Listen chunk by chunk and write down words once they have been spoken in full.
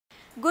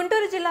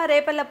గుంటూరు జిల్లా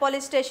రేపల్ల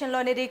పోలీస్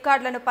స్టేషన్లోని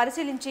రికార్డులను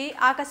పరిశీలించి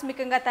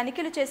ఆకస్మికంగా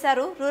తనిఖీలు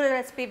చేశారు రూరల్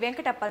ఎస్పీ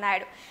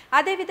వెంకటప్పనాయుడు.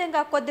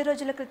 అదేవిధంగా కొద్ది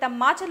రోజుల క్రితం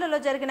మాచర్లలో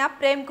జరిగిన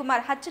ప్రేమ్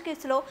కుమార్ హత్య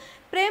కేసులో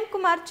ప్రేమ్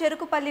కుమార్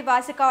చెరుకుపల్లి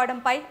వాసి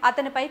కావడంపై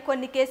అతనిపై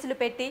కొన్ని కేసులు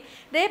పెట్టి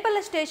రేపల్ల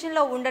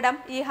స్టేషన్లో ఉండడం,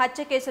 ఈ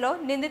హత్య కేసులో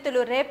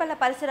నిందితులు రేపల్ల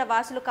పరిసర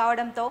వాసులు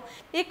కావడంతో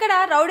ఇక్కడ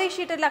రౌడీ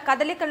షీటర్ల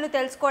కదలికలను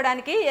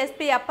తెలుసుకోవడానికి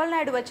ఎస్పీ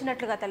అప్పలనాయుడు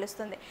వచ్చినట్లుగా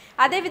తెలుస్తుంది.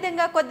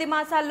 అదేవిధంగా కొద్ది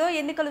మాసాల్లో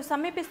ఎన్నికలు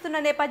సమీపిస్తున్న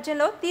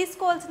నేపథ్యంలో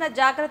తీసుకోవాల్సిన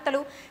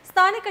జాగ్రత్తలు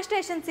స్థానిక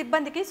స్టేషన్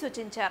సిబ్బందికి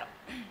సూచించారు.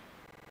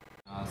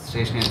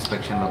 స్టేషన్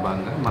ఇన్స్పెక్షన్లో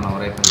భాగంగా మనం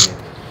రేపల్లి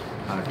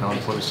టౌన్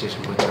పోలీస్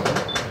స్టేషన్కి వచ్చాము.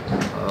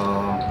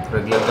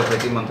 రెగ్యులర్గా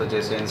ప్రతి మంత్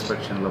చేసే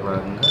ఇన్స్పెక్షన్లో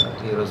భాగంగా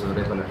ఈరోజు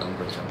రేపల్లి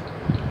టౌన్కి వచ్చాము.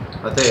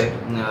 అయితే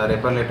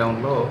రేపల్లి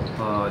టౌన్లో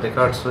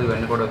రికార్డ్స్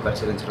ఇవన్నీ కూడా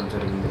పరిశీలించడం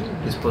జరిగింది.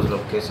 డిస్పోజల్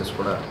ఆఫ్ కేసెస్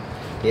కూడా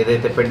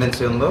ఏదైతే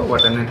పెండెన్సీ ఉందో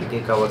వాటన్నింటికి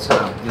కావాల్సిన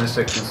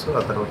ఇన్స్ట్రక్షన్స్,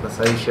 ఆ తర్వాత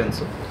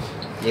సజెషన్స్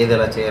ఏది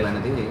ఎలా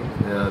చేయాలనేది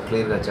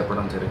క్లియర్గా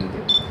చెప్పడం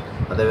జరిగింది.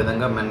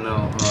 అదేవిధంగా మెన్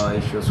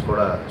ఇష్యూస్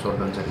కూడా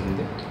చూడడం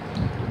జరిగింది.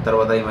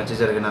 తర్వాత ఈ మధ్య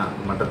జరిగిన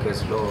మర్డర్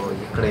కేసులో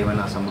ఇక్కడ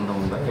ఏమైనా సంబంధం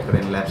ఉందా,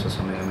 ఎక్కడైనా ల్యాప్సెస్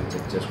ఉన్నాయని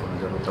చెక్ చేసుకోవడం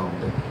జరుగుతూ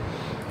ఉంది.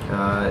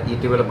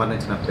 ఇటీవల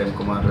మరణించిన ప్రేమ్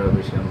కుమార్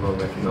విషయంలో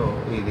వీటిలో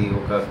ఇది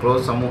ఒక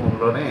క్లోజ్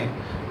సమూహంలోనే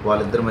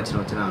వాళ్ళిద్దరి మధ్యన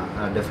వచ్చిన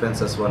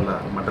డిఫరెన్సెస్ వల్ల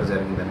మర్డర్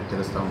జరిగిందని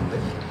తెలుస్తూ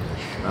ఉంది.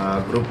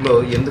 గ్రూప్లో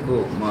ఎందుకు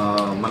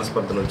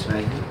మనస్పర్ధలు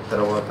వచ్చినాయి,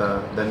 తర్వాత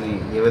దాన్ని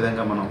ఏ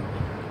విధంగా మనం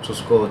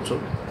చూసుకోవచ్చు,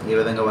 ఏ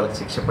విధంగా వాళ్ళకి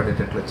శిక్ష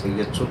పడేటట్లు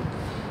చేయొచ్చు,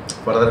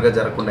 ఫర్దర్గా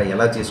జరగకుండా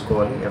ఎలా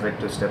చేసుకోవాలి,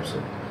 ఎఫెక్టివ్ స్టెప్స్,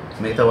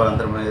 మిగతా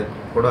వాళ్ళందరి మీద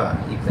కూడా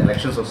ఈ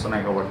ఎలక్షన్స్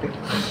వస్తున్నాయి కాబట్టి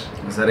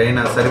సరైన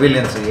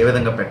సర్వీలెన్స్ ఏ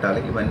విధంగా పెట్టాలి,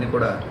 ఇవన్నీ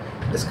కూడా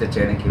డిస్కస్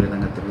చేయడానికి ఈ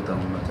విధంగా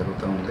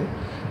జరుగుతూ ఉంది.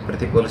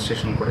 ప్రతి పోలీస్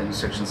స్టేషన్ కూడా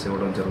ఇన్స్ట్రక్షన్స్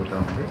ఇవ్వడం జరుగుతూ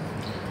ఉంది.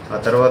 ఆ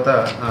తర్వాత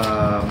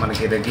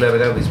మనకి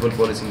రెగ్యులర్గా విజిబుల్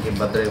పోలీసింగ్కి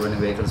భద్ర ఇవన్నీ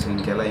వెహికల్స్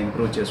ఇంకెలా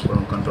ఇంప్రూవ్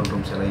చేసుకోవడం, కంట్రోల్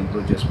రూమ్స్ ఎలా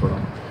ఇంప్రూవ్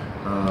చేసుకోవడం,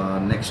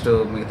 నెక్స్ట్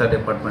మిగతా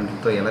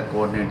డిపార్ట్మెంట్లతో ఎలా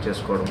కోఆర్డినేట్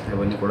చేసుకోవడం,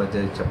 ఇవన్నీ కూడా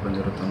చెప్పడం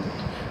జరుగుతుంది.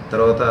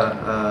 తర్వాత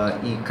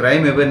ఈ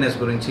క్రైమ్ అవేర్నెస్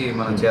గురించి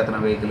మనం చేతన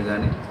వెహికల్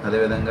కానీ,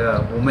 అదేవిధంగా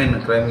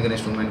క్రైమ్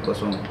అగెనిస్ట్ ఉమెన్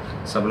కోసం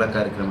సభల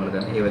కార్యక్రమాలు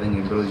కానీ ఏ విధంగా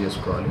ఇంప్రూవ్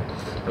చేసుకోవాలి,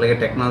 అలాగే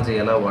టెక్నాలజీ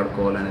ఎలా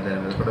వాడుకోవాలి అనే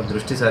దాని మీద కూడా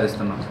దృష్టి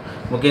సారిస్తున్నాం.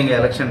 ముఖ్యంగా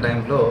ఎలక్షన్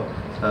టైంలో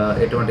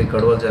ఎటువంటి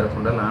గొడవలు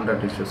జరగకుండా, లా అండ్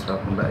ఆర్డర్ ఇష్యూస్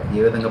రాకుండా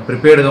ఏ విధంగా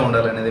ప్రిపేర్డ్గా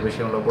ఉండాలనే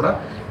విషయంలో కూడా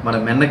మన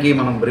మెన్నకి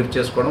మనం బ్రీఫ్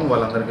చేసుకోవడం,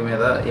 వాళ్ళందరికీ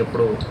మీద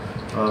ఎప్పుడు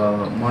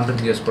మానిటర్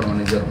చేసుకోవడం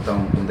అనేది జరుగుతూ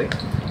ఉంటుంది.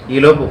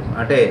 ఈలోపు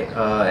అంటే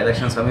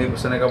ఎలక్షన్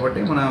సమీపిస్తున్నాయి కాబట్టి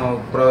మనం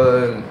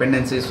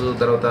పెండెన్సీస్,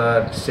 తర్వాత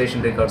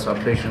స్టేషన్ రికార్డ్స్,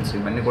 అప్డేషన్స్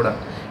ఇవన్నీ కూడా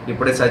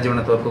ఇప్పుడే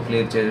సాధ్యమైనంత వరకు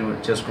క్లియర్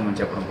చేసుకోమని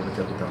చెప్పడం కూడా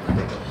జరుగుతూ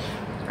ఉంటుంది.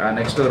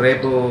 నెక్స్ట్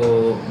రేపు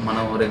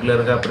మనం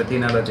రెగ్యులర్గా ప్రతి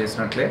నెల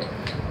చేసినట్లే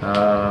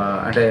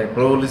అంటే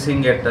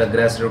policing at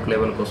grass root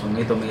level కోసం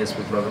మీతో మీ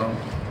ఎస్పీ ప్రోగ్రామ్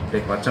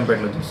రేపు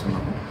అచ్చంపేటలో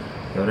చూస్తున్నాము.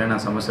 ఎవరైనా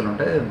సమస్యలు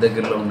ఉంటే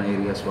దగ్గరలో ఉన్న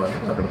ఏరియాస్ వాళ్ళు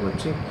అక్కడికి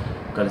వచ్చి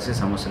కలిసి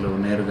సమస్యలు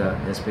నేరుగా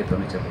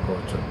ఎస్పీతోనే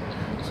చెప్పుకోవచ్చు.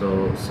 సో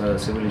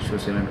సివిల్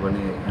ఇష్యూస్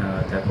ఇలాంటివన్నీ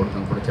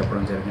తేకూడదని కూడా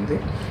చెప్పడం జరిగింది.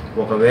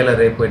 ఒకవేళ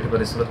రేపు ఎట్టి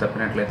పరిస్థితుల్లో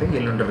తప్పినట్లయితే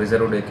ఎల్లుండ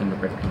రిజర్వ్ డే కింద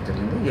పెట్టడం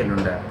జరిగింది.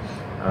 ఎల్లుండ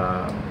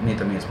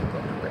మీతో మీ ఎస్పీ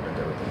ప్రోగ్రామ్